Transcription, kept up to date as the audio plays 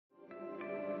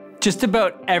Just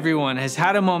about everyone has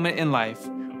had a moment in life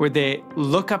where they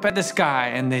look up at the sky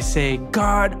and they say,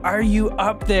 "God, are you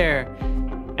up there?"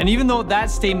 And even though that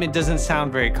statement doesn't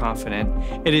sound very confident,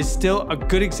 it is still a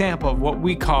good example of what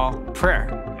we call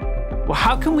prayer. Well,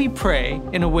 how can we pray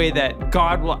in a way that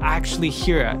God will actually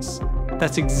hear us?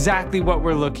 That's exactly what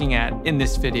we're looking at in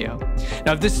this video.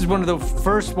 Now, if this is one of the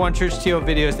first onechurch.to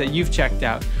videos that you've checked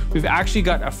out, we've actually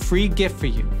got a free gift for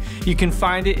you. You can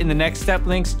find it in the next step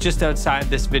links just outside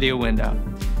this video window.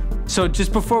 So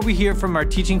just before we hear from our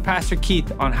teaching pastor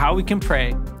Keith on how we can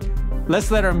pray,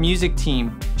 let's let our music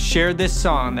team share this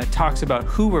song that talks about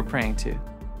who we're praying to.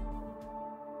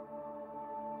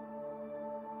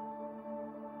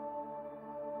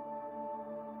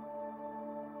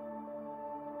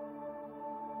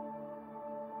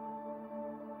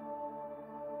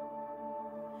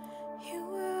 You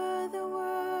were the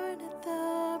Word at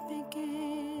the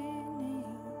beginning,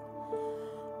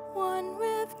 one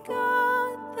with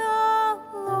God the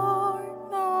Lord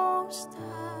Most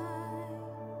High.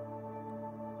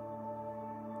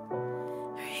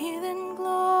 Your heathen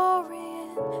glory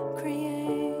in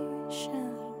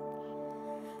creation,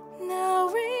 now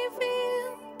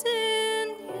revealed in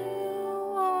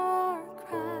you are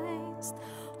Christ.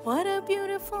 What a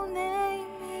beautiful name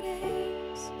it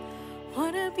is.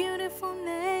 What a beautiful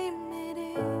name it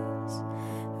is,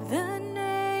 the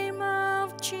name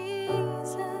of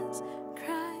Jesus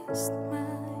Christ, my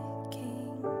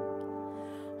King.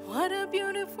 What a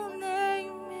beautiful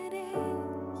name it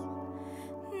is,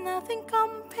 nothing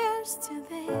compares to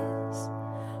this.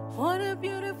 What a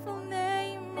beautiful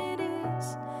name it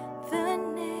is, the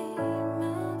name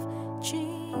of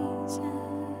Jesus.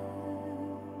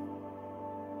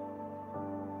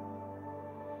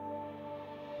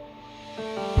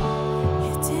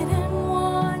 You didn't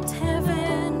want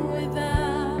heaven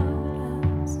without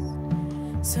us,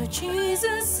 so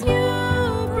Jesus, you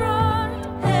brought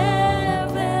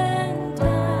heaven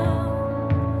down.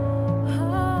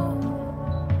 Oh,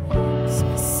 'cause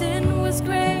my sin was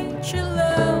great, your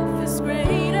love was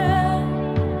greater.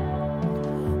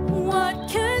 What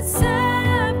could separate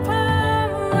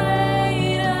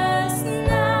us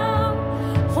now?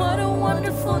 What a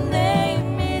wonderful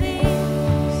name it is.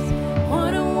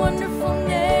 What a wonderful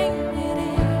name it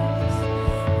is,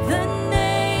 the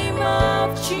name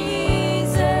of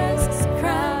Jesus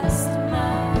Christ,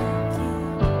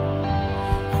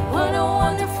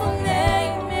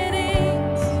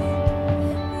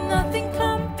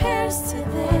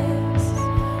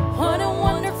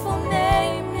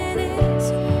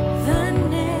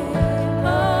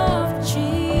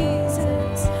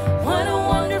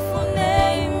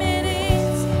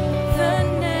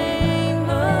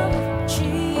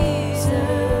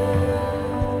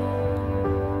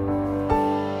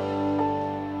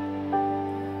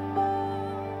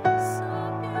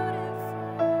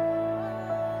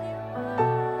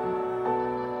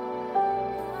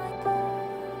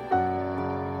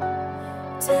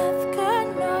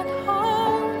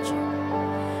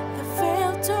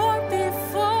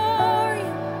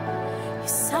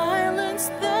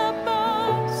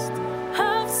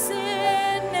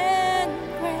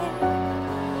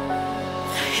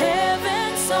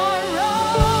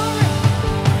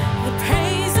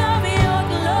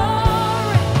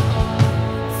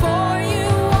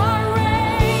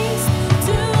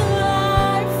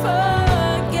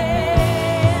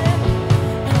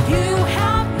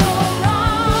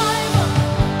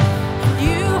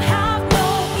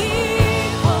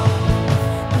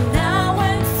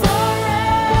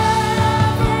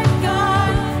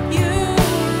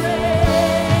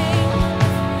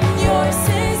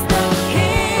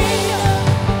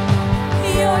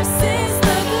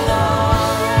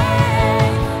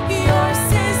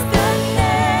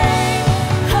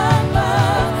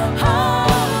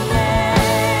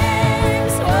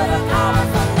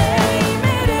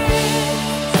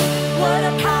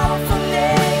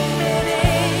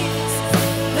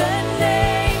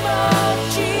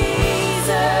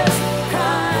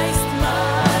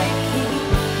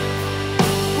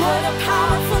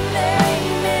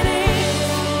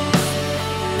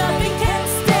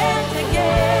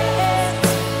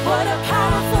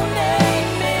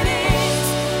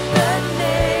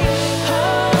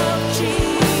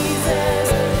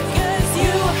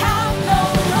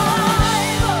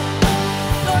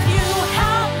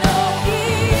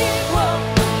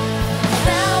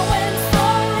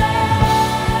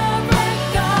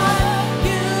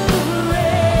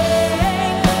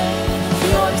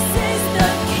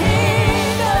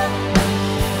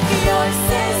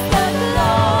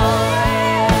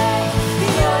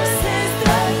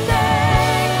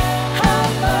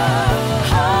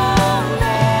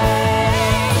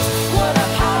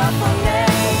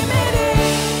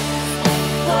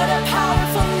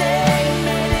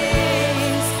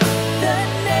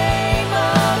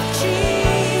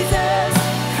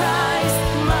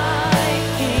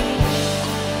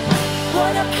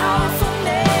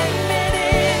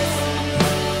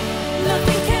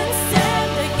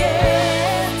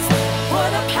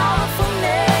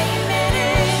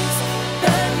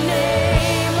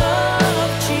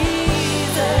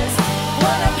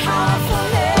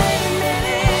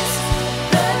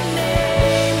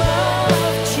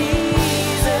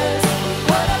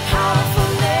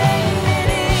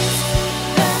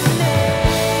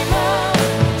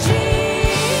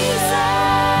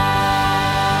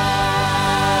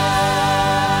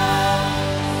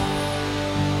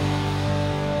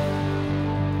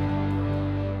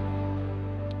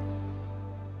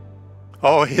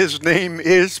 Oh, his name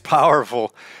is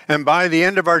powerful. And by the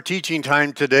end of our teaching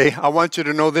time today, I want you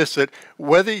to know this, that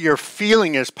whether you're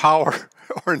feeling his power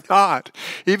or not,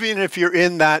 even if you're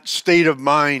in that state of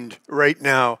mind right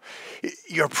now,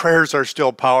 your prayers are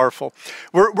still powerful.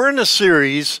 We're in a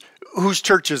series, Whose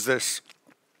Church Is This?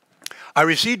 I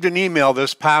received an email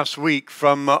this past week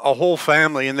from a whole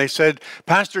family, and they said,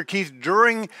 Pastor Keith,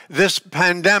 during this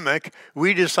pandemic,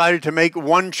 we decided to make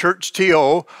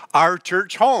onechurch.to our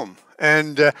church home.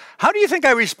 And how do you think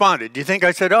I responded? Do you think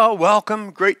I said, oh, welcome,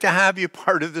 great to have you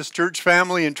part of this church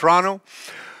family in Toronto?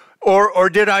 Or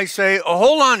did I say, oh,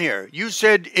 hold on here, you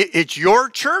said it's your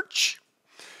church?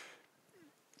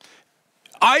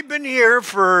 I've been here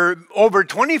for over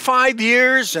 25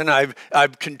 years, and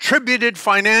I've contributed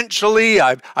financially.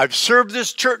 I've served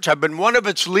this church. I've been one of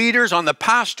its leaders on the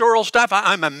pastoral staff.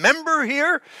 I'm a member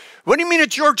here. What do you mean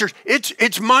it's your church?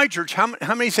 It's my church. How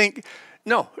many think?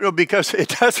 No, because it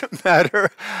doesn't matter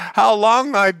how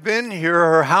long I've been here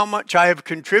or how much I have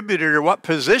contributed or what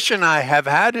position I have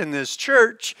had in this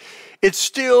church. It's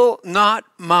still not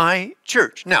my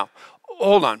church. Now,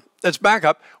 hold on. Let's back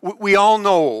up. We all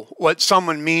know what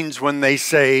someone means when they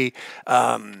say, that's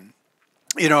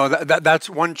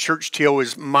onechurch.to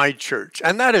is my church.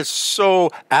 And that is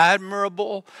so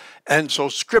admirable and so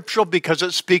scriptural because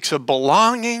it speaks of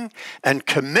belonging and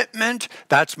commitment.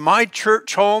 That's my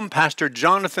church home. Pastor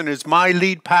Jonathan is my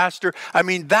lead pastor. I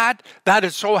mean, that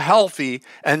is so healthy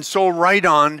and so right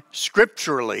on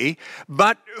scripturally.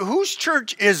 But whose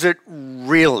church is it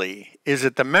really? Is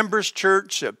it the members'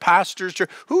 church, the pastor's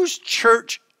church? Whose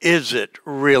church is it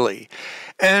really?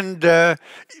 And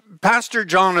Pastor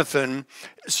Jonathan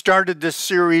started this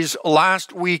series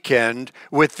last weekend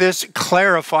with this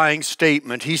clarifying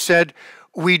statement. He said,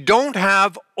 we don't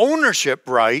have ownership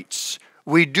rights,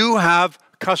 we do have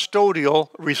custodial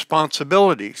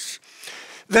responsibilities.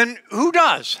 Then who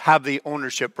does have the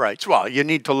ownership rights? Well, you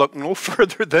need to look no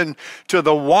further than to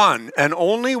the one and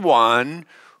only one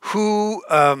who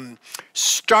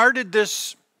started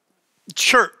this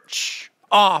church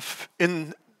off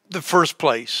in the first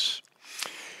place.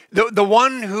 The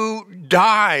one who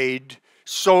died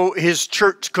so his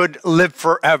church could live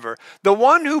forever. The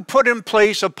one who put in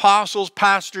place apostles,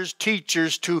 pastors,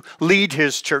 teachers to lead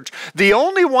his church. The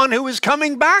only one who is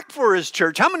coming back for his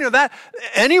church. How many of that?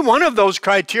 Any one of those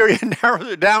criteria narrows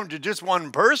it down to just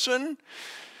one person.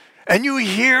 And you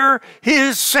hear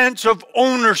his sense of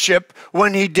ownership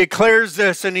when he declares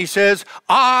this and he says,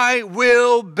 I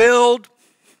will build,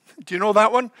 do you know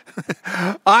that one?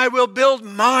 I will build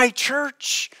my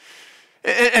church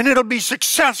and it'll be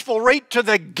successful right to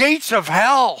the gates of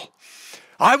hell.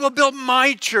 I will build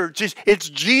my church. It's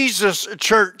Jesus'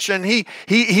 church, and he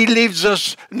leaves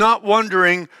us not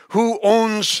wondering who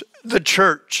owns the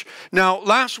church. Now,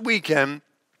 last weekend,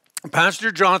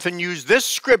 Pastor Jonathan used this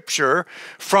scripture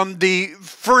from the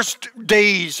first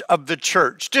days of the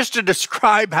church just to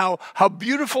describe how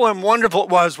beautiful and wonderful it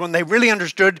was when they really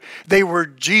understood they were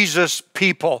Jesus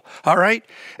people, all right?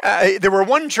 There were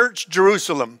one church,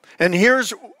 Jerusalem, and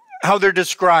here's how they're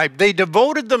described. They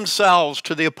devoted themselves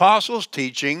to the apostles'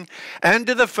 teaching and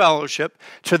to the fellowship,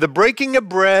 to the breaking of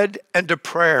bread and to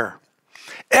prayer.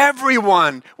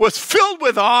 Everyone was filled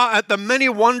with awe at the many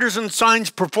wonders and signs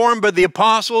performed by the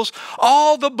apostles.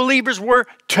 All the believers were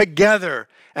together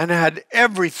and had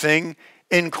everything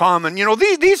in common. You know,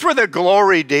 these were the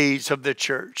glory days of the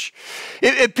church.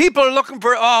 If people are looking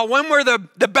for, when were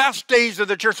the best days of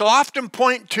the church, they'll often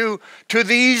point to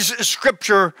these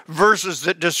scripture verses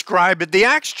that describe it. The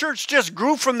Acts church just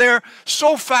grew from there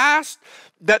so fast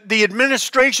that the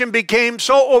administration became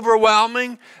so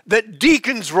overwhelming that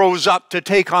deacons rose up to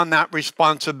take on that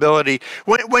responsibility.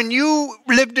 When you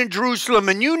lived in Jerusalem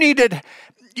and you needed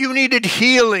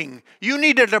healing, you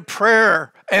needed a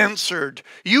prayer answered,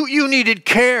 you needed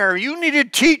care, you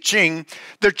needed teaching,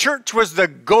 the church was the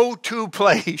go-to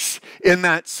place in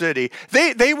that city.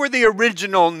 They were the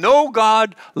original know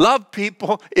God, love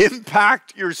people,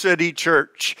 impact your city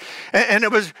church. And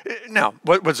it was, now,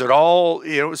 what was it all,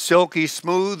 silky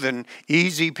smooth and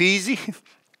easy peasy?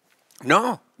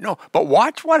 No. But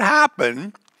watch what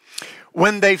happened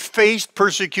when they faced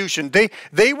persecution.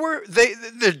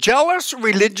 The jealous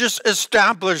religious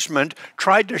establishment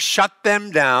tried to shut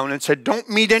them down and said, don't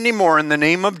meet anymore in the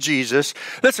name of Jesus.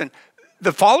 Listen,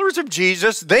 the followers of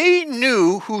Jesus, they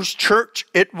knew whose church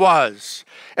it was.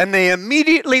 And they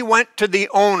immediately went to the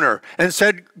owner and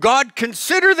said, God,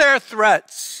 consider their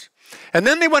threats. And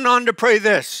then they went on to pray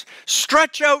this: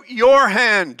 stretch out your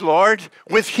hand, Lord,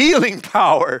 with healing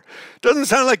power. Doesn't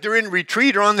sound like they're in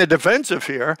retreat or on the defensive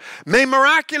here. May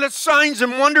miraculous signs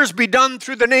and wonders be done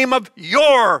through the name of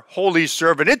your holy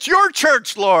servant. It's your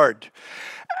church, Lord.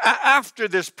 After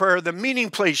this prayer, the meeting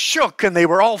place shook and they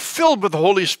were all filled with the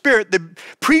Holy Spirit. They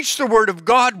preached the word of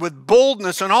God with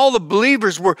boldness, and all the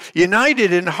believers were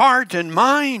united in heart and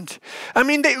mind. I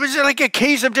mean, it was like a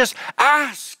case of just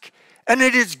ask, and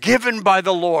it is given by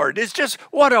the Lord. It's just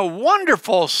what a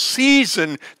wonderful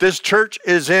season this church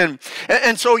is in.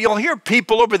 And so you'll hear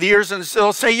people over the years, and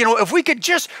they'll say, you know, if we could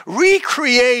just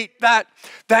recreate that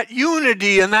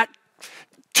unity and that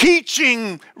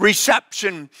teaching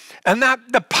reception and that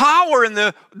the power and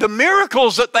the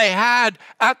miracles that they had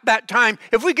at that time,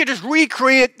 if we could just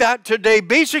recreate that today.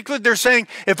 Basically, they're saying,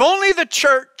 if only the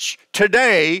church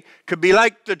today could be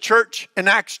like the church in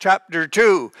Acts chapter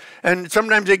 2. And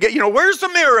sometimes they get, you know, where's the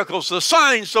miracles, the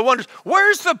signs, the wonders?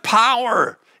 Where's the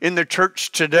power in the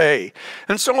church today?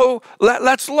 And so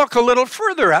let's look a little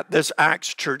further at this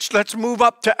Acts church. Let's move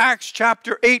up to Acts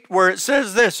chapter 8, where it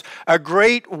says this: a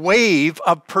great wave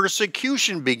of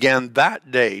persecution began that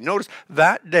day. Notice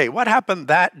that day. What happened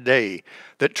that day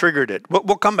that triggered it?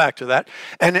 We'll come back to that.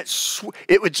 And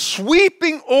it was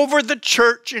sweeping over the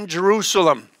church in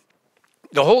Jerusalem.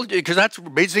 The whole, because that's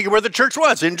basically where the church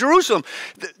was, in Jerusalem.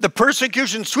 The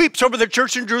persecution sweeps over the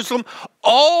church in Jerusalem.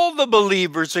 All the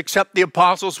believers except the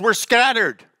apostles were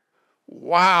scattered.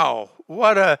 Wow,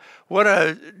 what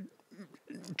a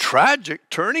tragic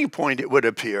turning point it would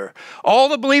appear. All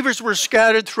the believers were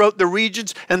scattered throughout the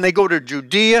regions, and they go to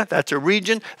Judea, that's a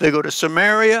region. They go to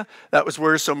Samaria, that was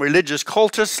where some religious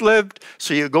cultists lived.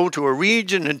 So you go to a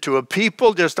region and to a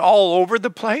people just all over the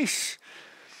place.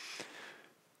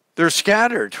 They're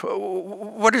scattered.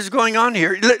 What is going on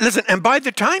here? Listen, and by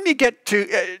the time you get to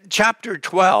chapter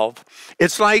 12,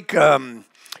 it's like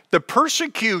the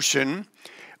persecution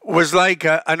was like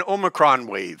an Omicron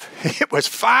wave. It was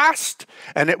fast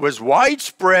and it was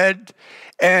widespread,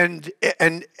 and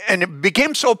it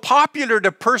became so popular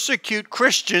to persecute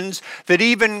Christians that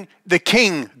even the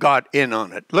king got in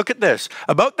on it. Look at this.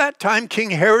 About that time,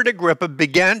 King Herod Agrippa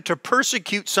began to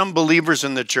persecute some believers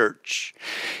in the church.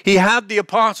 He had the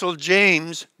apostle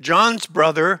James, John's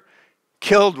brother,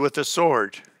 killed with a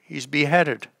sword. He's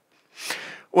beheaded.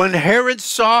 When Herod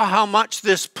saw how much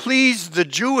this pleased the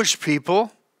Jewish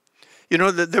people, you know,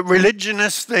 the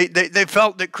religionists, they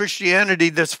felt that Christianity,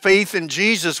 this faith in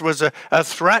Jesus, was a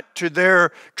threat to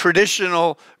their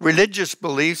traditional religious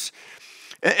beliefs.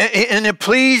 And it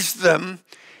pleased them.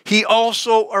 He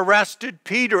also arrested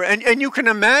Peter. And you can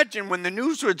imagine when the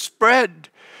news would spread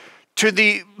to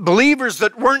the believers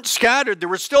that weren't scattered, there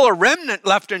was still a remnant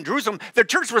left in Jerusalem. The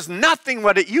church was nothing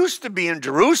what it used to be in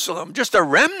Jerusalem, just a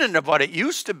remnant of what it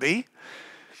used to be.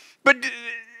 But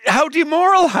how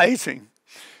demoralizing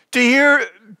to hear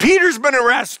Peter's been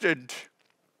arrested.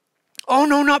 Oh,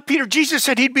 no, not Peter. Jesus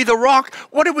said he'd be the rock.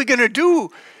 What are we going to do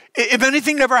if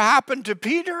anything ever happened to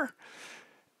Peter?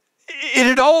 It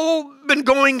had all been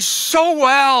going so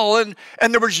well,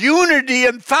 and there was unity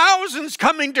and thousands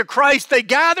coming to Christ. They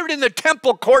gathered in the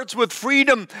temple courts with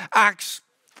freedom, Acts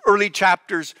early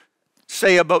chapters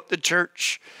say about the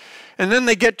church. And then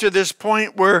they get to this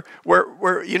point where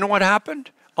you know what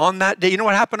happened? On that day, you know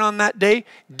what happened on that day?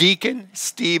 Deacon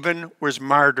Stephen was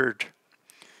martyred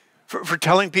for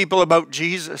telling people about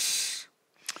Jesus.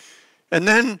 And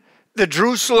then the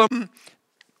Jerusalem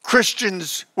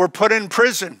Christians were put in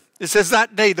prison. It says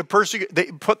that day they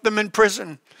put them in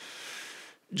prison.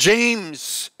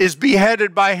 James is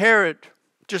beheaded by Herod.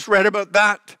 Just read about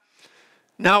that.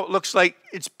 Now it looks like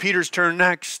it's Peter's turn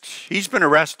next. He's been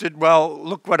arrested. Well,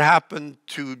 look what happened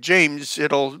to James.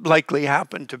 It'll likely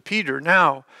happen to Peter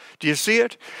now. Do you see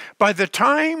it? By the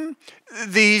time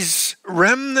these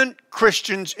remnant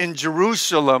Christians in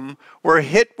Jerusalem were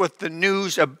hit with the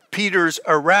news of Peter's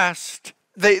arrest,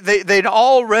 they'd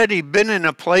already been in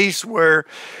a place where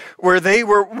they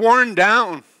were worn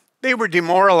down. They were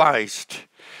demoralized.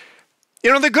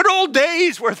 You know, the good old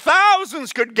days where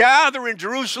thousands could gather in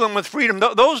Jerusalem with freedom,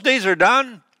 those days are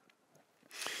done.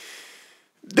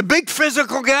 The big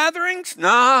physical gatherings,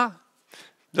 nah,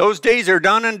 those days are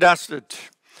done and dusted.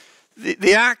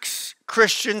 The Acts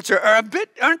Christians are a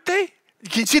bit, aren't they?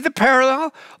 Can you see the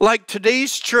parallel? Like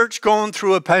today's church going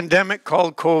through a pandemic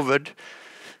called COVID.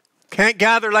 Can't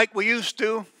gather like we used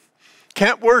to.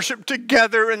 Can't worship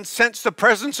together and sense the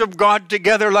presence of God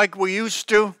together like we used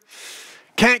to.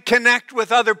 Can't connect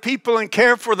with other people and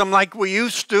care for them like we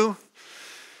used to.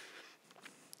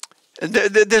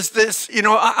 This, you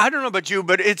know, I don't know about you,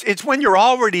 but it's when you're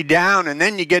already down and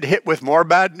then you get hit with more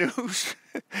bad news.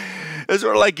 It's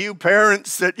sort of like you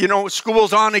parents that,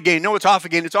 school's on again. No, it's off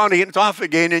again. It's on again. It's off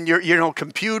again. And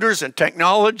computers and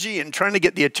technology and trying to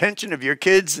get the attention of your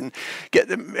kids and get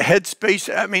them headspace.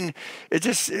 I mean, it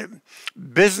just,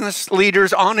 business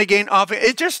leaders on again, off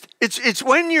again. It's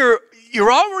when you're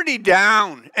already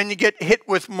down and you get hit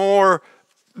with more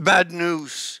bad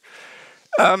news.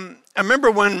 I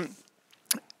remember when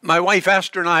my wife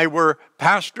Esther and I were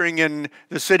pastoring in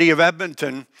the city of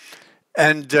Edmonton,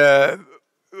 and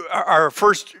our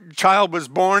first child was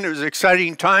born. It was an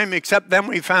exciting time, except then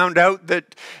we found out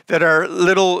that our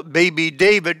little baby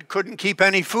David couldn't keep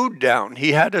any food down.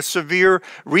 He had a severe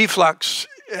reflux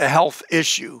health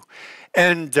issue.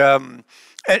 And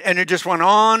it just went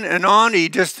on and on. He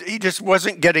just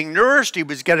wasn't getting nourished. He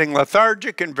was getting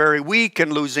lethargic and very weak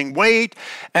and losing weight.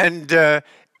 The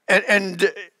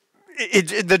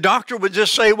doctor would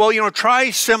just say, well, try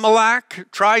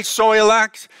Similac, try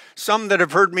Soilac. Some that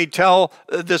have heard me tell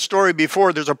this story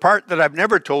before, there's a part that I've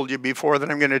never told you before that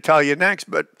I'm going to tell you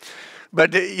next. But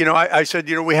I said,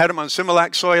 we had him on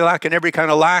Similac, Soilac, and every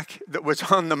kind of lac that was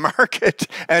on the market,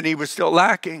 and he was still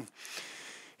lacking.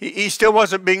 He still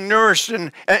wasn't being nourished.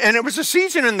 And it was a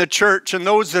season in the church, and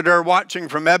those that are watching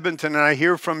from Edmonton, and I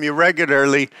hear from you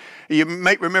regularly, you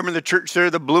might remember the church there,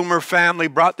 the Bloomer family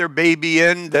brought their baby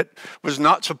in that was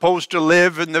not supposed to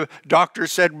live, and the doctor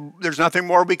said, there's nothing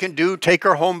more we can do, take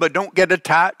her home, but don't get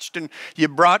attached. And they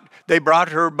brought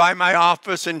her by my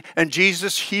office, and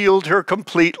Jesus healed her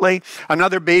completely.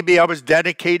 Another baby I was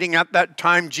dedicating at that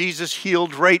time, Jesus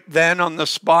healed right then on the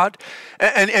spot.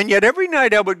 And yet every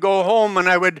night I would go home and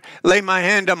I would lay my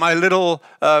hand on my little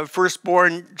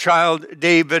firstborn child,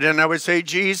 David, and I would say,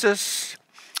 Jesus,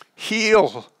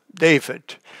 heal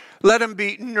David. Let him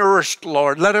be nourished,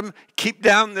 Lord. Let him keep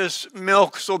down this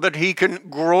milk so that he can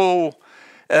grow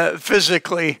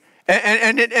physically.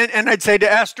 And I'd say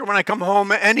to Esther when I come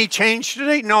home, any change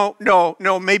today?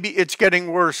 No, maybe it's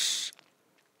getting worse.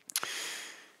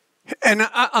 And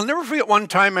I'll never forget one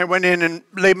time I went in and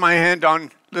laid my hand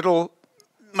on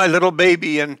my little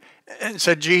baby and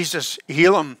said, Jesus,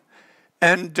 heal him.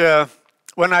 And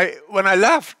when I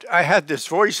left, I had this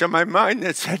voice in my mind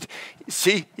that said,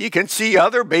 see, you can see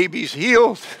other babies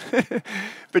healed,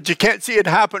 but you can't see it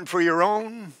happen for your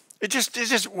own. It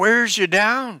just wears you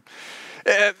down.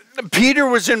 Peter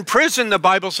was in prison, the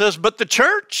Bible says, but the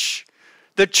church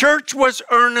was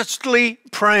earnestly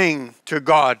praying to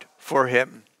God for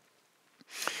him.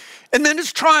 And then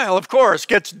his trial, of course,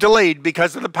 gets delayed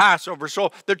because of the Passover.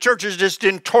 So the church is just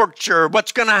in torture.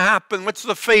 What's going to happen? What's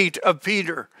the fate of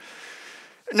Peter?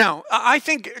 Now, I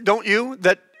think, don't you,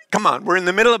 that, come on, we're in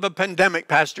the middle of a pandemic,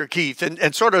 Pastor Keith,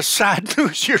 and sort of sad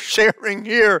news you're sharing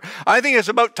here. I think it's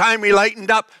about time we lightened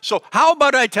up. So how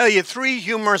about I tell you 3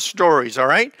 humorous stories, all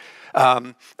right?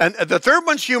 And the third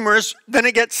one's humorous, then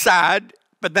it gets sad,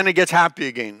 but then it gets happy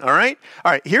again, all right?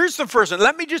 All right, here's the first one.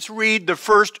 Let me just read the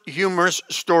first humorous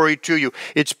story to you.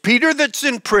 It's Peter that's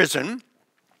in prison,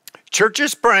 church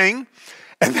is praying,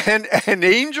 and then an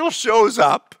angel shows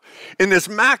up in this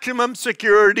maximum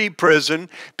security prison.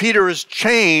 Peter is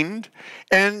chained,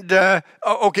 and,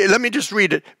 okay, let me just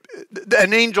read it.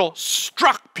 An angel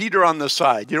struck Peter on the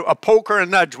side. A poke or a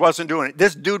nudge wasn't doing it.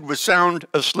 This dude was sound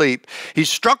asleep. He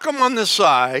struck him on the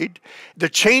side. The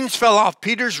chains fell off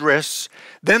Peter's wrists.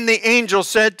 Then the angel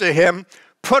said to him,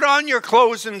 put on your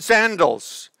clothes and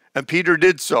sandals. And Peter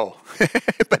did so.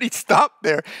 But he stopped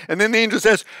there. And then the angel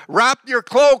says, wrap your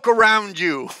cloak around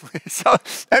you. So,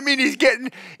 he's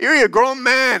a grown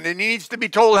man, and he needs to be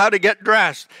told how to get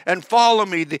dressed. And follow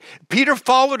me. Peter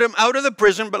followed him out of the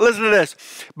prison, but listen to this.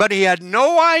 But he had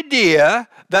no idea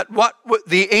that what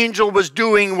the angel was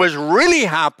doing was really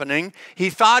happening. He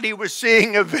thought he was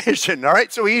seeing a vision. All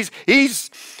right, so he's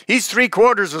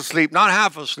 3/4 asleep, not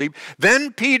half asleep.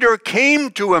 Then Peter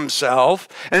came to himself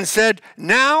and said,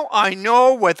 now I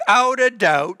know without a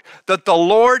doubt that the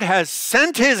Lord has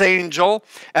sent his angel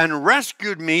and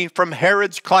rescued me from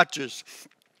Herod's clutches.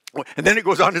 And then it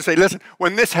goes on to say, listen,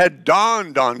 when this had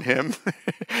dawned on him,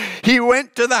 he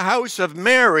went to the house of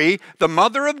Mary, the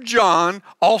mother of John,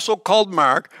 also called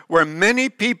Mark, where many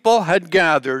people had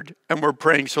gathered and were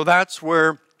praying. So that's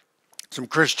where some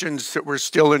Christians that were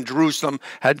still in Jerusalem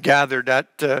had gathered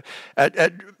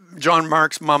at John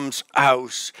Mark's mom's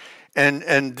house.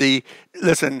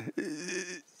 Listen,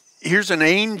 here's an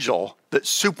angel that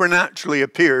supernaturally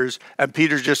appears, and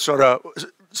Peter just sort of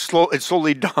it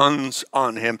slowly dawns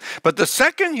on him. But the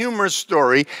second humorous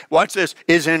story, watch this,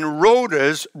 is in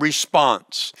Rhoda's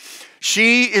response.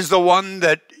 She is the one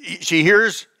that she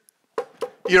hears.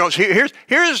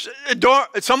 Here's a door,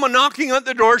 someone knocking at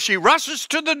the door. She rushes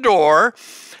to the door,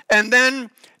 and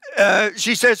then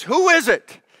she says, who is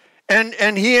it?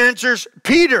 And he answers,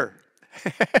 Peter.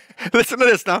 Listen to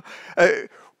this now.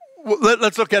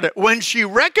 Let's look at it. When she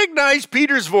recognized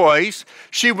Peter's voice,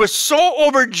 she was so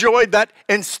overjoyed that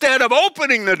instead of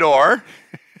opening the door,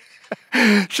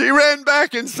 she ran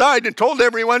back inside and told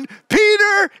everyone,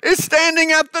 Peter is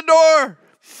standing at the door.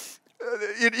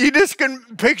 You just can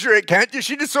picture it, can't you?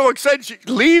 She's just so excited. She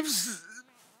leaves,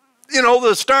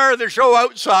 the star of the show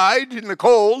outside in the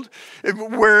cold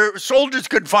where soldiers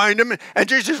could find him, and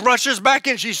she just rushes back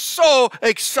in. She's so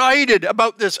excited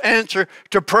about this answer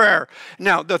to prayer.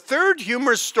 Now, the third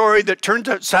humorous story that turns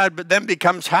out sad but then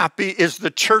becomes happy is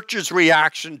the church's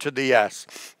reaction to the yes.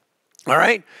 All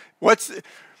right?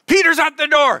 Peter's at the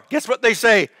door. Guess what they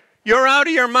say? You're out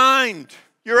of your mind.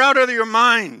 You're out of your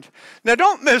mind. Now,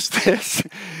 don't miss this.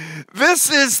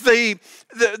 This is the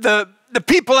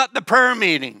people at the prayer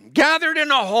meeting, gathered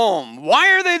in a home.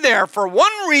 Why are they there? For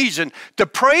one reason, to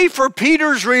pray for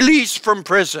Peter's release from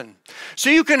prison. So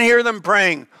you can hear them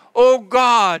praying, oh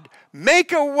God,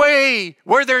 make a way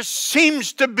where there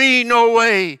seems to be no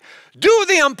way. Do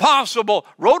the impossible.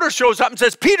 Rhoda shows up and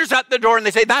says, Peter's at the door, and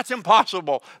they say, that's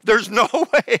impossible. There's no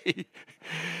way.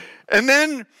 And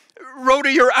then,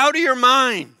 Rhoda, you're out of your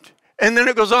mind. And then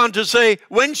it goes on to say,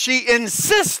 when she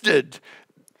insisted,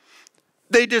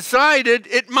 they decided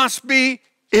it must be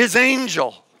his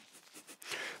angel.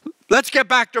 Let's get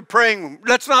back to praying.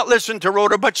 Let's not listen to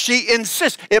Rhoda, but she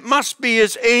insists it must be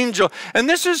his angel. And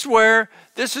this is where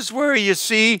you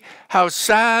see how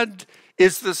sad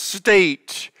is the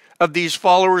state of these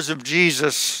followers of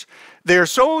Jesus. They're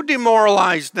so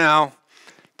demoralized now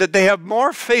that they have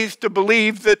more faith to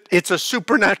believe that it's a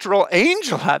supernatural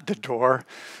angel at the door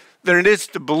than it is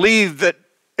to believe that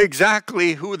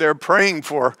exactly who they're praying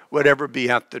for would ever be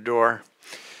at the door.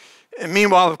 And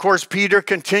meanwhile, of course, Peter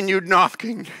continued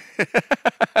knocking.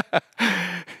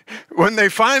 When they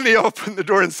finally opened the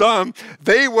door and saw him,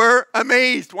 they were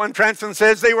amazed. One translation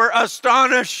says they were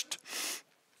astonished.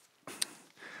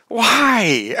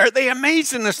 Why are they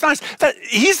amazed and astonished? That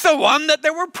he's the one that they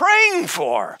were praying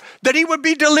for, that he would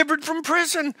be delivered from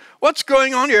prison. What's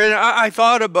going on here? And I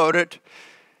thought about it.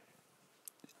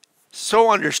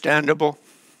 So understandable.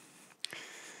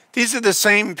 These are the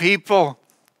same people.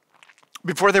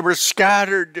 Before they were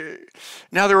scattered,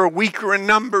 now they were weaker in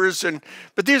numbers.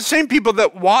 But these are the same people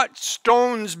that watched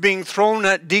stones being thrown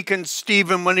at Deacon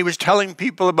Stephen when he was telling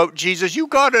people about Jesus. You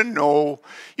got to know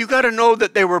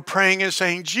that they were praying and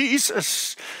saying,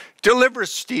 Jesus, deliver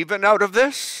Stephen out of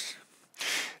this.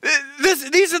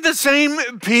 These are the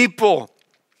same people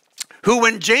who,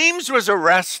 when James was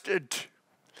arrested,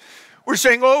 were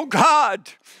saying, oh God,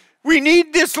 we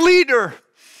need this leader.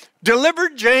 Deliver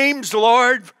James,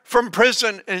 Lord, from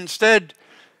prison. Instead,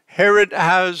 Herod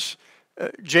has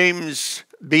James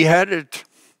beheaded.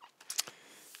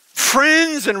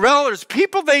 Friends and relatives,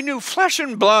 people they knew, flesh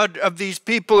and blood of these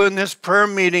people in this prayer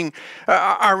meeting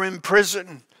are in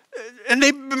prison. And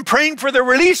they've been praying for their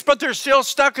release, but they're still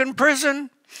stuck in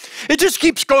prison. It just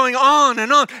keeps going on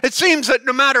and on. It seems that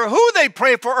no matter who they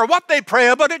pray for or what they pray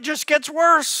about, it just gets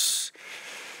worse.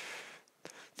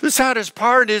 The saddest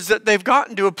part is that they've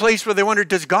gotten to a place where they wonder,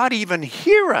 does God even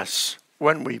hear us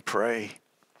when we pray?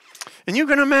 And you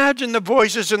can imagine the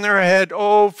voices in their head,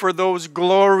 oh, for those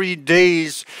glory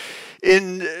days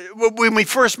when we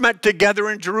first met together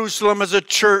in Jerusalem as a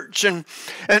church, and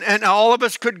all of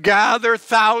us could gather,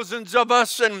 thousands of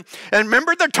us, and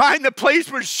remember the time the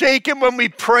place was shaken when we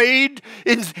prayed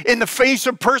in the face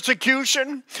of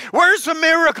persecution? Where's the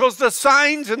miracles, the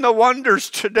signs, and the wonders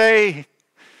today?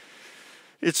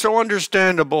 It's so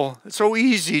understandable. It's so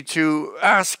easy to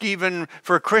ask even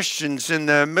for Christians in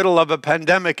the middle of a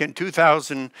pandemic in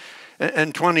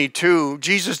 2022,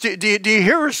 Jesus, do you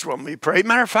hear us when we pray?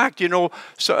 Matter of fact,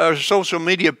 social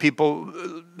media people,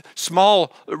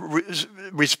 small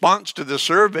response to the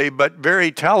survey, but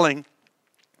very telling.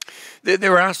 They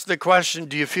were asked the question,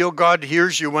 do you feel God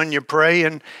hears you when you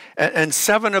pray? And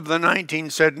 7 of the 19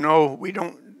 said, no, we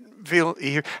don't feel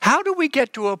he hears. How do we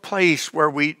get to a place where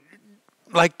we,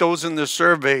 like those in the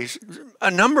surveys,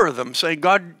 a number of them say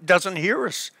God doesn't hear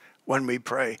us when we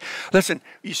pray? Listen,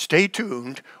 you stay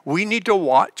tuned. We need to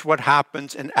watch what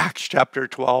happens in Acts chapter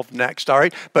 12 next, all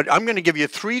right? But I'm going to give you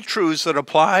 3 truths that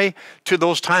apply to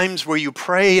those times where you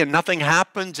pray and nothing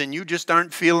happens and you just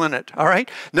aren't feeling it, all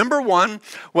right? Number 1,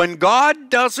 when God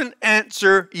doesn't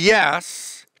answer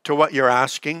yes to what you're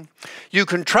asking, you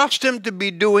can trust him to be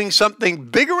doing something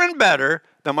bigger and better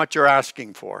than what you're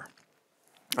asking for.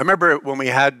 I remember when we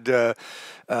had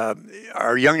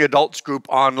our young adults group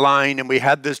online, and we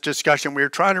had this discussion. We were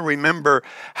trying to remember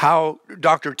how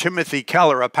Dr. Timothy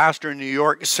Keller, a pastor in New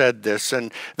York, said this.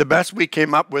 And the best we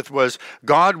came up with was,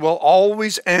 God will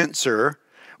always answer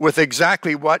with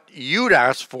exactly what you'd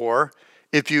ask for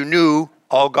if you knew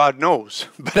all God knows.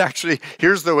 But actually,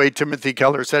 here's the way Timothy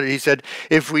Keller said it. He said,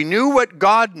 if we knew what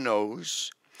God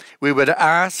knows, we would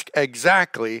ask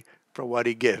exactly for what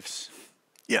he gives.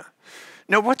 Yeah.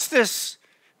 Now, what's this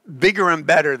bigger and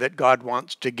better that God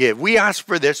wants to give? We ask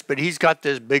for this, but he's got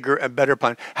this bigger and better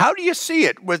plan. How do you see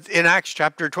it in Acts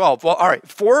chapter 12? Well, all right,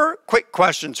 4 quick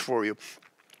questions for you.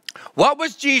 What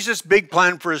was Jesus' big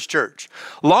plan for his church?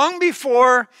 Long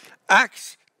before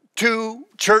Acts 2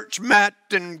 church met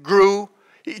and grew,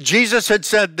 Jesus had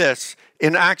said this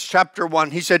in Acts chapter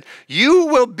 1. He said,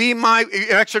 in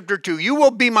Acts chapter 2, you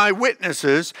will be my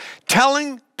witnesses,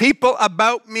 telling people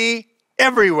about me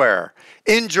everywhere.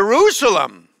 In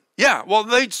Jerusalem. Yeah, well,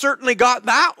 they'd certainly got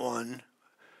that one.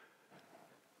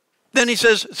 Then he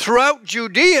says, throughout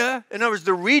Judea, in other words,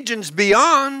 the regions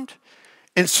beyond,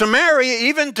 in Samaria,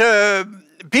 even to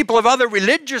people of other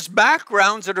religious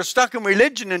backgrounds that are stuck in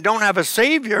religion and don't have a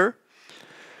Savior,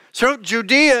 throughout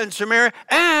Judea and Samaria,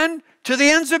 and to the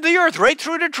ends of the earth, right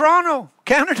through to Toronto,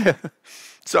 Canada,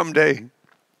 someday.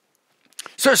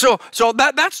 So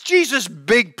that's Jesus'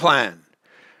 big plan.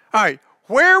 All right.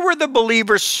 Where were the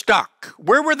believers stuck?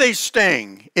 Where were they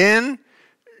staying? In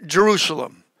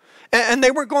Jerusalem. And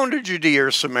they weren't going to Judea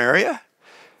or Samaria.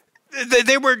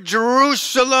 They were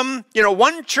Jerusalem,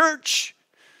 one church,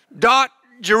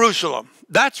 Jerusalem.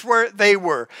 That's where they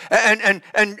were.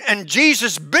 And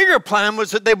Jesus' bigger plan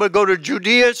was that they would go to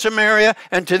Judea, Samaria,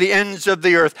 and to the ends of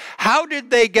the earth. How did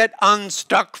they get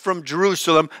unstuck from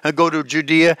Jerusalem and go to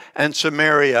Judea and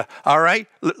Samaria? All right,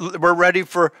 we're ready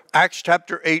for Acts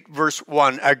chapter 8, verse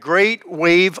 1. A great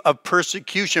wave of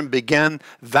persecution began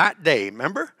that day.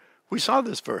 Remember? We saw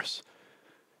this verse.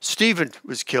 Stephen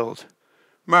was killed,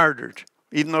 martyred,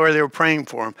 even though they were praying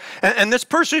for him. And this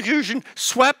persecution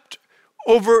swept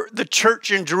over the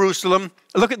church in Jerusalem.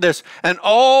 Look at this. And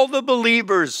all the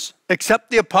believers,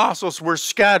 except the apostles, were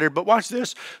scattered. But watch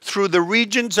this. Through the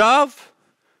regions of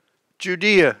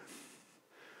Judea,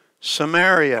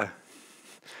 Samaria.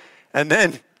 And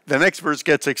then the next verse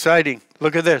gets exciting.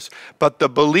 Look at this. But the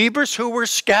believers who were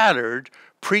scattered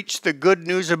preached the good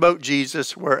news about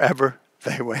Jesus wherever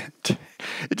they went.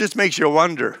 It just makes you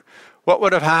wonder, what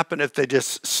would have happened if they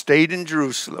just stayed in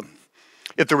Jerusalem?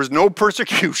 If there was no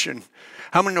persecution?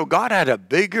 How many know God had a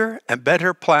bigger and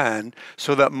better plan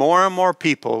so that more and more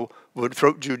people would,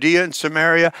 throughout Judea and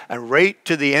Samaria and right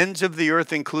to the ends of the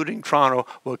earth, including Toronto,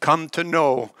 will come to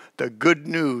know the good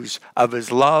news of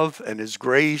his love and his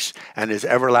grace and his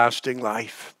everlasting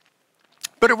life.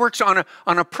 But it works on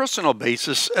a personal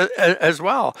basis as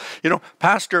well.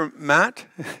 Pastor Matt,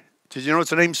 did you know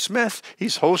his name's Smith?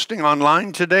 He's hosting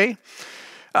online today.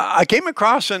 I came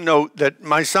across a note that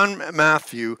my son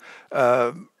Matthew,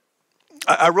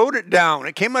 I wrote it down.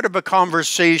 It came out of a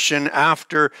conversation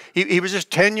after he was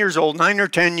just 10 years old, 9 or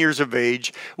 10 years of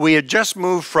age. We had just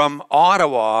moved from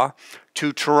Ottawa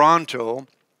to Toronto.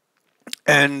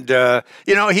 And,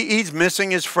 he's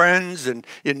missing his friends and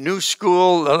in new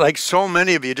school, like so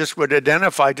many of you just would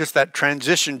identify just that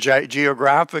transition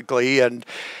geographically. And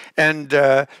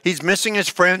he's missing his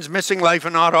friends, missing life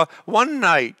in Ottawa. One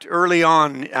night early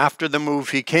on after the move,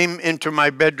 he came into my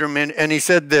bedroom and he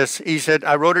said this. He said,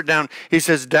 I wrote it down. He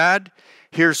says, Dad,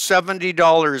 here's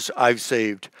 $70 I've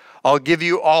saved. I'll give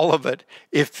you all of it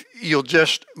if you'll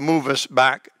just move us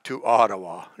back to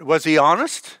Ottawa. Was he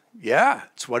honest? Yeah,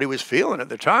 it's what he was feeling at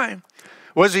the time.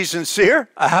 Was he sincere?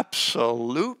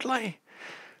 Absolutely.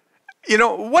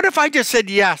 What if I just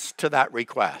said yes to that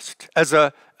request? As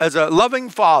a loving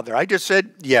father, I just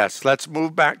said, yes, let's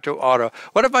move back to Ottawa.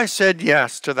 What if I said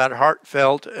yes to that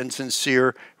heartfelt and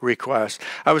sincere request?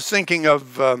 I was thinking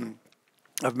of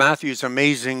Matthew's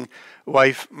amazing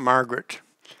wife, Margaret.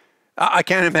 I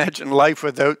can't imagine life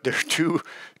without their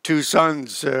two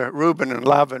sons, Reuben and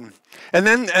Lavin. And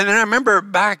then I remember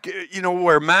back,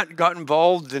 where Matt got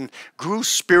involved and grew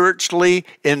spiritually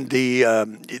in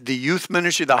the youth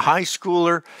ministry, the high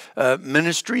schooler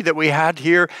ministry that we had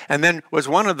here, and then was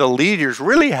one of the leaders.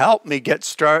 Really helped me get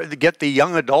the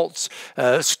young adults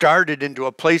started into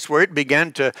a place where it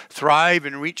began to thrive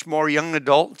and reach more young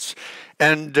adults.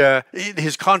 And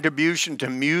his contribution to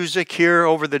music here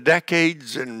over the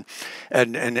decades and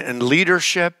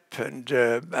leadership and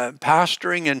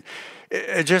pastoring and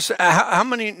just how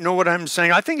many know what I'm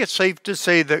saying? I think it's safe to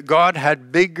say that God had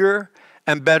bigger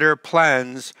and better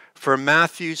plans for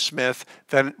Matthew Smith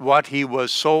than what he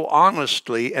was so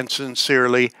honestly and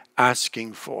sincerely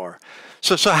asking for.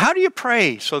 So how do you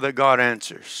pray so that God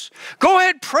answers? Go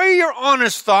ahead, pray your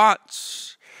honest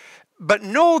thoughts, but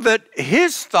know that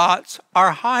his thoughts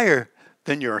are higher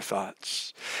than your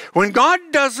thoughts. When God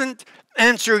doesn't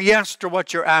answer yes to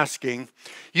what you're asking,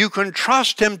 you can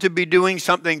trust him to be doing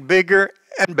something bigger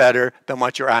and better than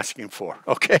what you're asking for,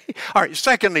 okay? All right,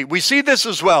 secondly, we see this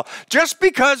as well. Just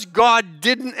because God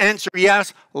didn't answer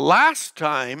yes last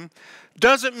time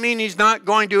doesn't mean he's not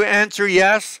going to answer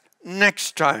yes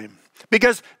next time.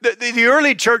 Because the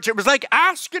early church, it was like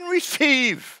ask and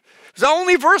receive. It was the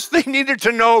only verse they needed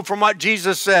to know from what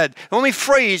Jesus said. The only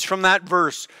phrase from that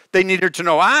verse they needed to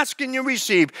know. Ask and you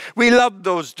receive. We loved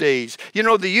those days. You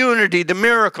know, the unity, the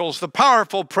miracles, the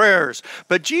powerful prayers.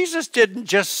 But Jesus didn't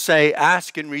just say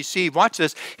ask and receive. Watch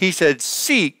this. He said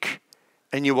seek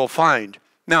and you will find.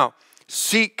 Now,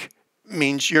 seek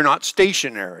means you're not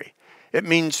stationary. It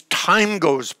means time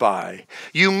goes by.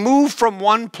 You move from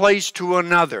one place to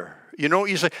another. You know,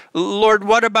 you say, Lord,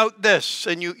 what about this?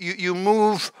 And you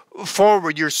move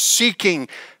forward. You're seeking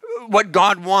what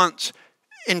God wants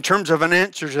in terms of an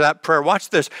answer to that prayer. Watch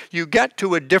this. You get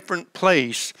to a different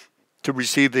place to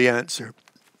receive the answer.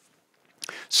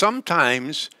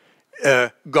 Sometimes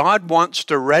God wants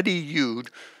to ready you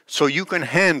so you can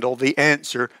handle the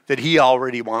answer that he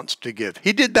already wants to give.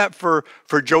 He did that for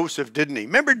Joseph, didn't he?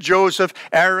 Remember Joseph,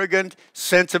 arrogant,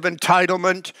 sense of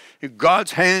entitlement,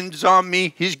 God's hands on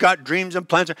me, he's got dreams and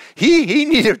plans. He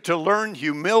needed to learn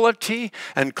humility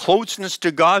and closeness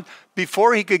to God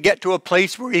before he could get to a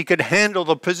place where he could handle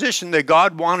the position that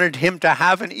God wanted him to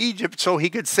have in Egypt so he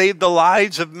could save the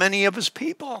lives of many of his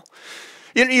people.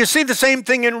 You see the same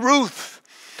thing in Ruth.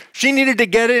 She needed to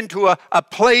get into a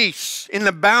place in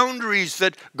the boundaries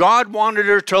that God wanted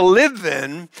her to live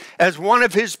in as one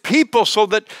of his people so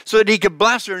that he could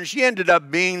bless her. And she ended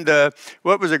up being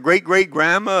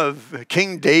great-great-grandma of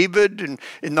King David. And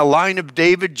in the line of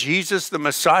David, Jesus, the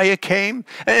Messiah, came.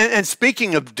 And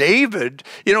speaking of David,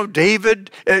 you know,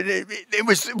 David,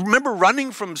 remember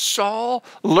running from Saul,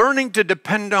 learning to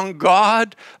depend on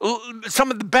God.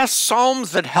 Some of the best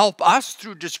psalms that help us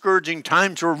through discouraging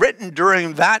times were written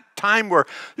during that time where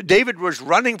David was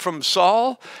running from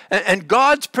Saul, and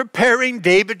God's preparing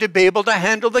David to be able to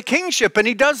handle the kingship, and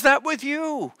he does that with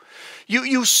you.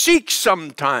 You seek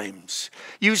sometimes.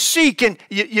 You seek and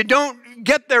you don't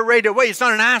get there right away. It's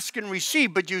not an ask and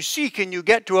receive, but you seek and you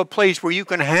get to a place where you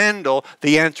can handle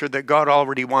the answer that God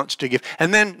already wants to give.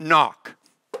 And then knock.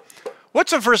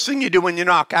 What's the first thing you do when you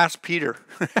knock? Ask Peter.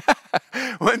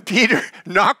 When Peter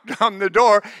knocked on the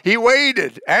door, he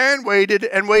waited and waited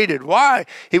and waited. Why?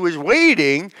 He was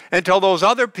waiting until those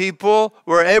other people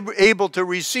were able to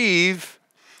receive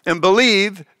and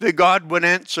believe that God would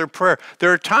answer prayer.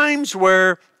 There are times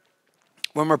where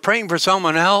when we're praying for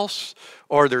someone else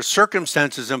or there's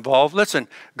circumstances involved, listen,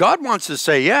 God wants to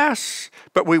say yes,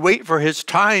 but we wait for his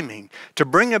timing to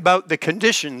bring about the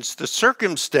conditions, the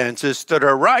circumstances that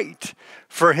are right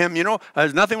for him. You know,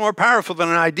 there's nothing more powerful than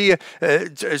an idea.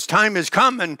 His time has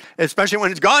come, and especially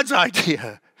when it's God's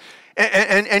idea.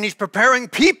 And he's preparing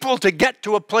people to get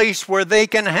to a place where they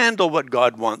can handle what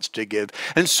God wants to give.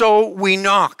 And so we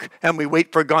knock and we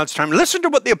wait for God's time. Listen to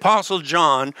what the Apostle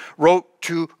John wrote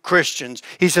to Christians.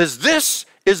 He says, this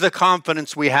is the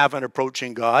confidence we have in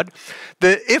approaching God,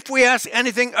 that if we ask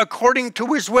anything according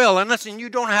to his will, and listen, you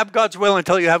don't have God's will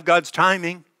until you have God's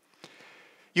timing.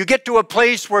 You get to a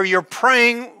place where you're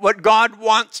praying what God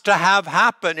wants to have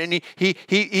happen, and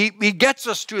he gets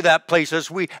us to that place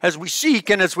as we seek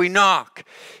and as we knock.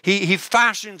 He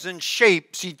fashions and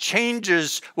shapes. He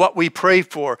changes what we pray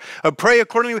for. Pray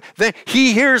accordingly. Then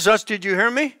he hears us. Did you hear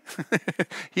me?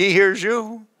 He hears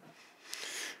you.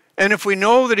 And if we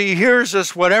know that he hears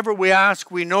us, whatever we ask,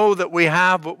 we know that we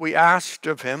have what we asked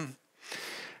of him.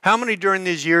 How many during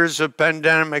these years of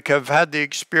pandemic have had the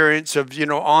experience of,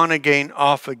 on again,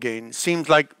 off again? Seems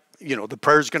like, the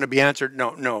prayer's going to be answered.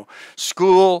 No.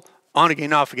 School, on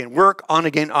again, off again. Work, on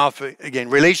again, off again.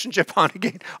 Relationship, on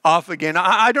again, off again.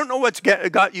 I don't know what's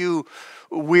got you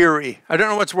weary. I don't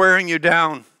know what's wearing you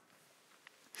down.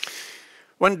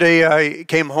 One day I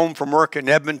came home from work in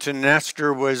Edmonton, and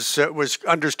Esther was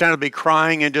understandably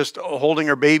crying and just holding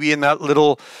her baby in that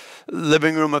little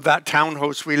living room of that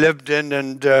townhouse we lived in.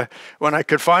 And when I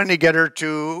could finally get her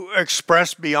to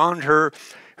express beyond her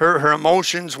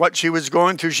emotions what she was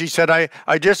going through, she said,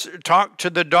 I just talked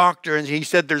to the doctor, and he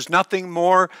said there's nothing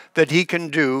more that he can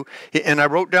do. And I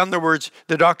wrote down the words.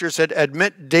 The doctor said,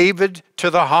 admit David to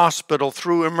the hospital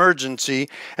through emergency,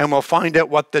 and we'll find out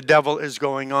what the devil is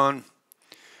going on.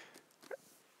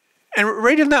 And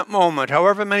right in that moment,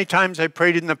 however many times I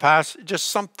prayed in the past, just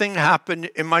something happened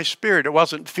in my spirit. It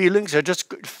wasn't feelings,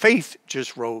 faith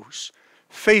just rose.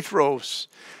 Faith rose.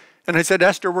 And I said,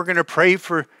 Esther, we're going to pray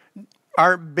for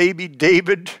our baby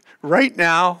David right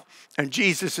now, and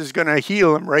Jesus is going to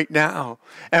heal him right now.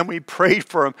 And we prayed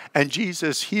for him, and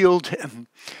Jesus healed him.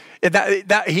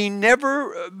 That he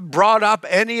never brought up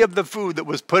any of the food that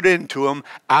was put into him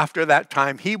after that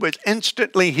time. He was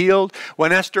instantly healed.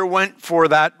 When Esther went for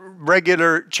that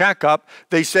regular checkup,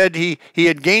 they said he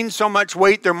had gained so much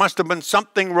weight, there must have been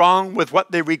something wrong with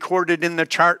what they recorded in the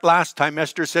chart last time.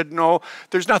 Esther said, no,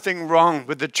 there's nothing wrong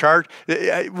with the chart.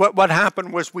 What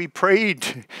happened was we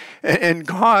prayed, and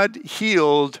God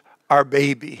healed our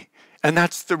baby. And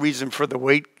that's the reason for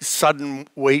the sudden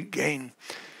weight gain.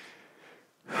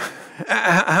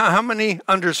 How many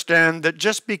understand that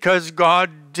just because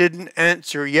God didn't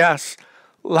answer yes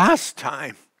last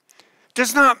time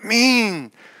does not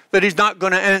mean that he's not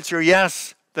going to answer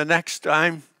yes the next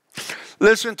time?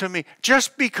 Listen to me.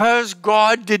 Just because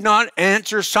God did not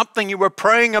answer something you were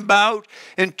praying about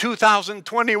in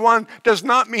 2021 does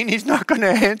not mean he's not going to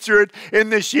answer it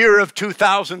in this year of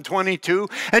 2022.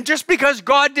 And just because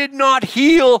God did not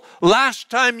heal last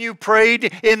time you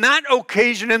prayed in that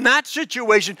occasion, in that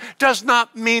situation, does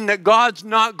not mean that God's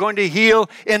not going to heal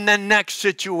in the next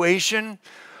situation.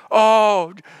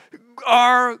 Oh,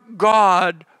 our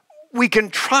God, we can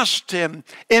trust him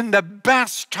in the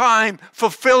best time,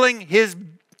 fulfilling his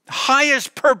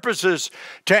highest purposes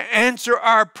to answer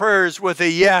our prayers with a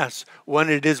yes when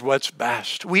it is what's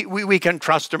best. We can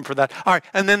trust him for that. All right,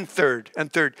 and then third,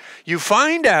 you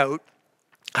find out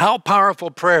how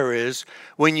powerful prayer is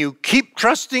when you keep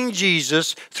trusting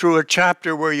Jesus through a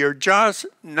chapter where you're just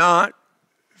not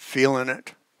feeling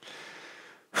it.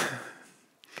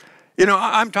 You know,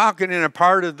 I'm talking in a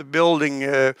part of the building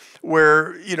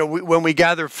where, you know, when we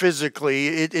gather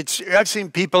physically, I've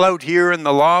seen people out here in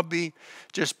the lobby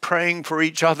just praying for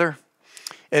each other.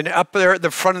 And up there at the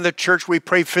front of the church, we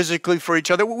pray physically for each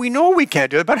other. We know we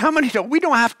can't do it, but how many don't? We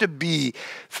don't have to be.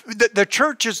 The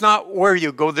church is not where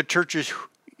you go. The church is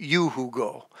you who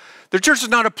go. The church is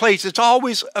not a place. It's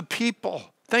always a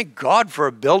people. Thank God for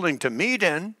a building to meet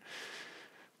in.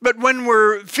 But when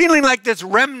we're feeling like this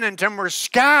remnant and we're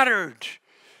scattered,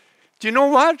 do you know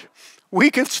what? We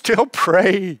can still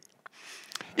pray.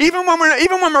 Even when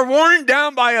we're worn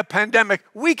down by a pandemic,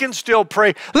 we can still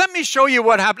pray. Let me show you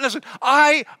what happened. Listen,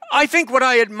 I think what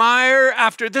I admire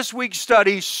after this week's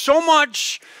study so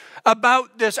much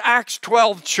about this Acts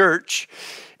 12 church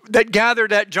that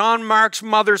gathered at John Mark's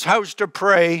mother's house to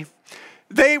pray,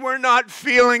 they were not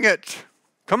feeling it.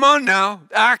 Come on now.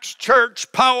 Acts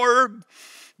church, power,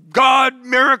 God,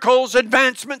 miracles,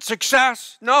 advancement,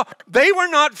 success. No, they were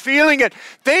not feeling it.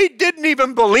 They didn't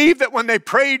even believe that when they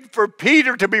prayed for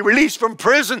Peter to be released from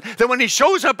prison, that when he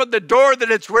shows up at the door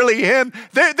that it's really him.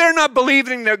 They're not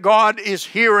believing that God is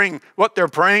hearing what they're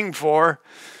praying for.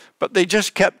 But they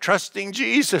just kept trusting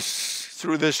Jesus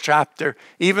through this chapter,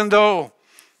 even though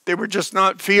they were just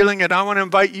not feeling it. I want to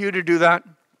invite you to do that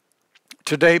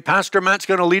today. Pastor Matt's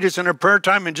going to lead us in a prayer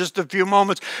time in just a few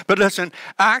moments. But listen,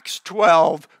 Acts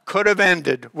 12 could have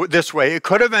ended this way. It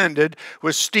could have ended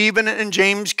with Stephen and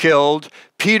James killed,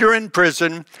 Peter in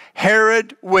prison,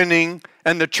 Herod winning,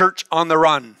 and the church on the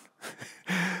run.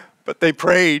 But they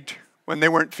prayed when they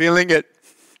weren't feeling it.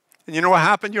 And you know what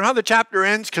happened? You know how the chapter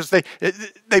ends? Because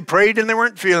they prayed and they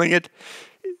weren't feeling it.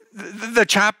 The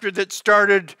chapter that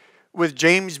started with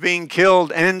James being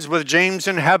killed ends with James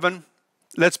in heaven.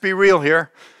 Let's be real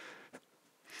here.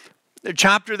 The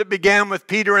chapter that began with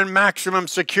Peter in maximum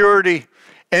security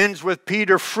ends with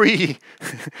Peter free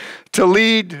to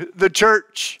lead the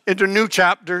church into new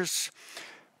chapters.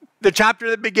 The chapter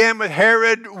that began with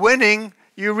Herod winning,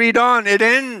 you read on, it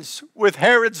ends with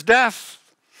Herod's death.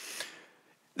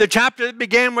 The chapter that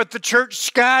began with the church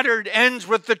scattered ends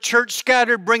with the church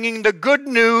scattered, bringing the good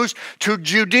news to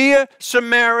Judea,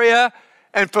 Samaria,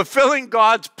 and fulfilling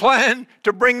God's plan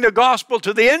to bring the gospel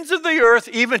to the ends of the earth,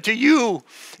 even to you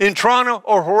in Toronto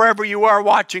or wherever you are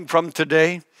watching from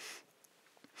today.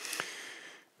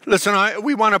 Listen,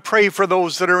 we want to pray for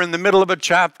those that are in the middle of a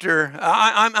chapter.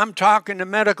 I'm talking to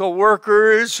medical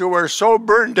workers who are so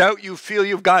burned out you feel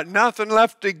you've got nothing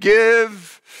left to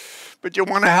give, but you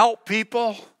want to help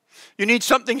people. You need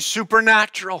something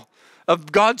supernatural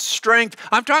of God's strength.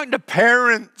 I'm talking to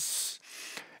parents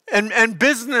and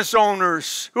business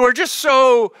owners who are just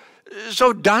so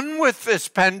done with this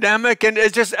pandemic, and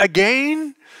it's just,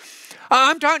 again,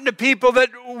 I'm talking to people that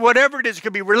whatever it is, it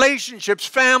could be relationships,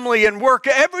 family, and work,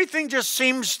 everything just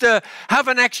seems to have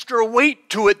an extra weight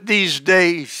to it these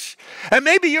days. And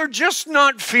maybe you're just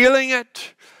not feeling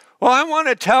it. Well, I want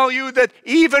to tell you that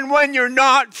even when you're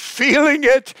not feeling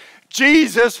it,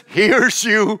 Jesus hears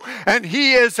you and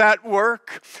he is at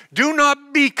work. Do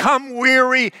not become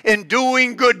weary in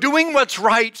doing good, doing what's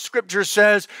right. Scripture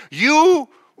says you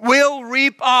will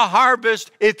reap a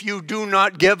harvest if you do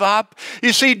not give up.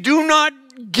 You see, do not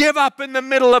give up in the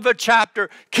middle of a chapter.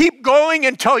 Keep going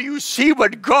until you see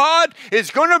what God is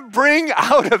going to bring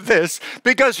out of this,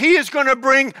 because he is going to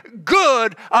bring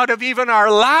good out of even our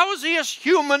lousiest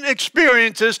human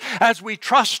experiences as we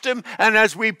trust him and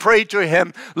as we pray to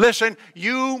him. Listen,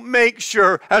 you make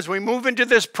sure as we move into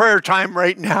this prayer time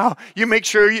right now, you make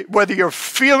sure whether you're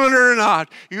feeling it or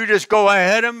not, you just go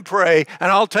ahead and pray,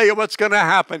 and I'll tell you what's going to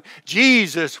happen.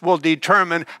 Jesus will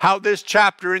determine how this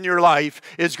chapter in your life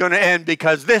is going to end,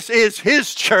 because this is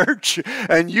his church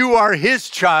and you are his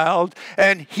child,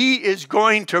 and he is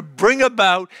going to bring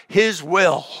about his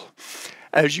will.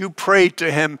 As you pray to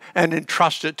him and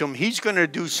entrust it to him, he's going to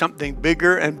do something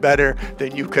bigger and better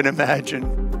than you can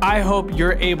imagine. I hope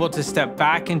you're able to step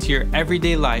back into your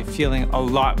everyday life feeling a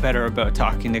lot better about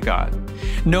talking to God.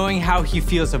 Knowing how he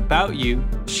feels about you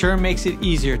sure makes it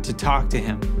easier to talk to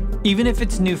him. Even if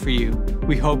it's new for you,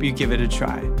 we hope you give it a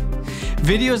try.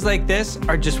 Videos like this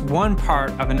are just one part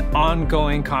of an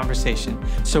ongoing conversation,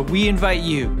 so we invite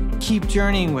you, keep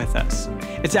journeying with us.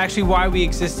 It's actually why we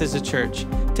exist as a church,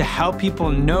 to help people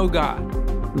know God,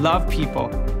 love people,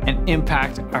 and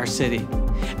impact our city.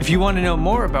 If you want to know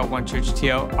more about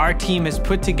onechurch.to, our team has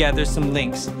put together some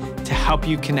links to help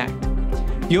you connect.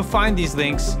 You'll find these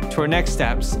links to our next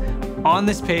steps on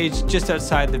this page just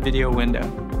outside the video window.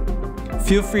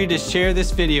 Feel free to share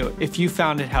this video if you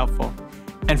found it helpful.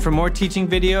 And for more teaching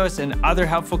videos and other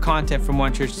helpful content from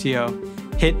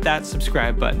onechurch.to, hit that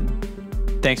subscribe button.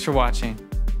 Thanks for watching.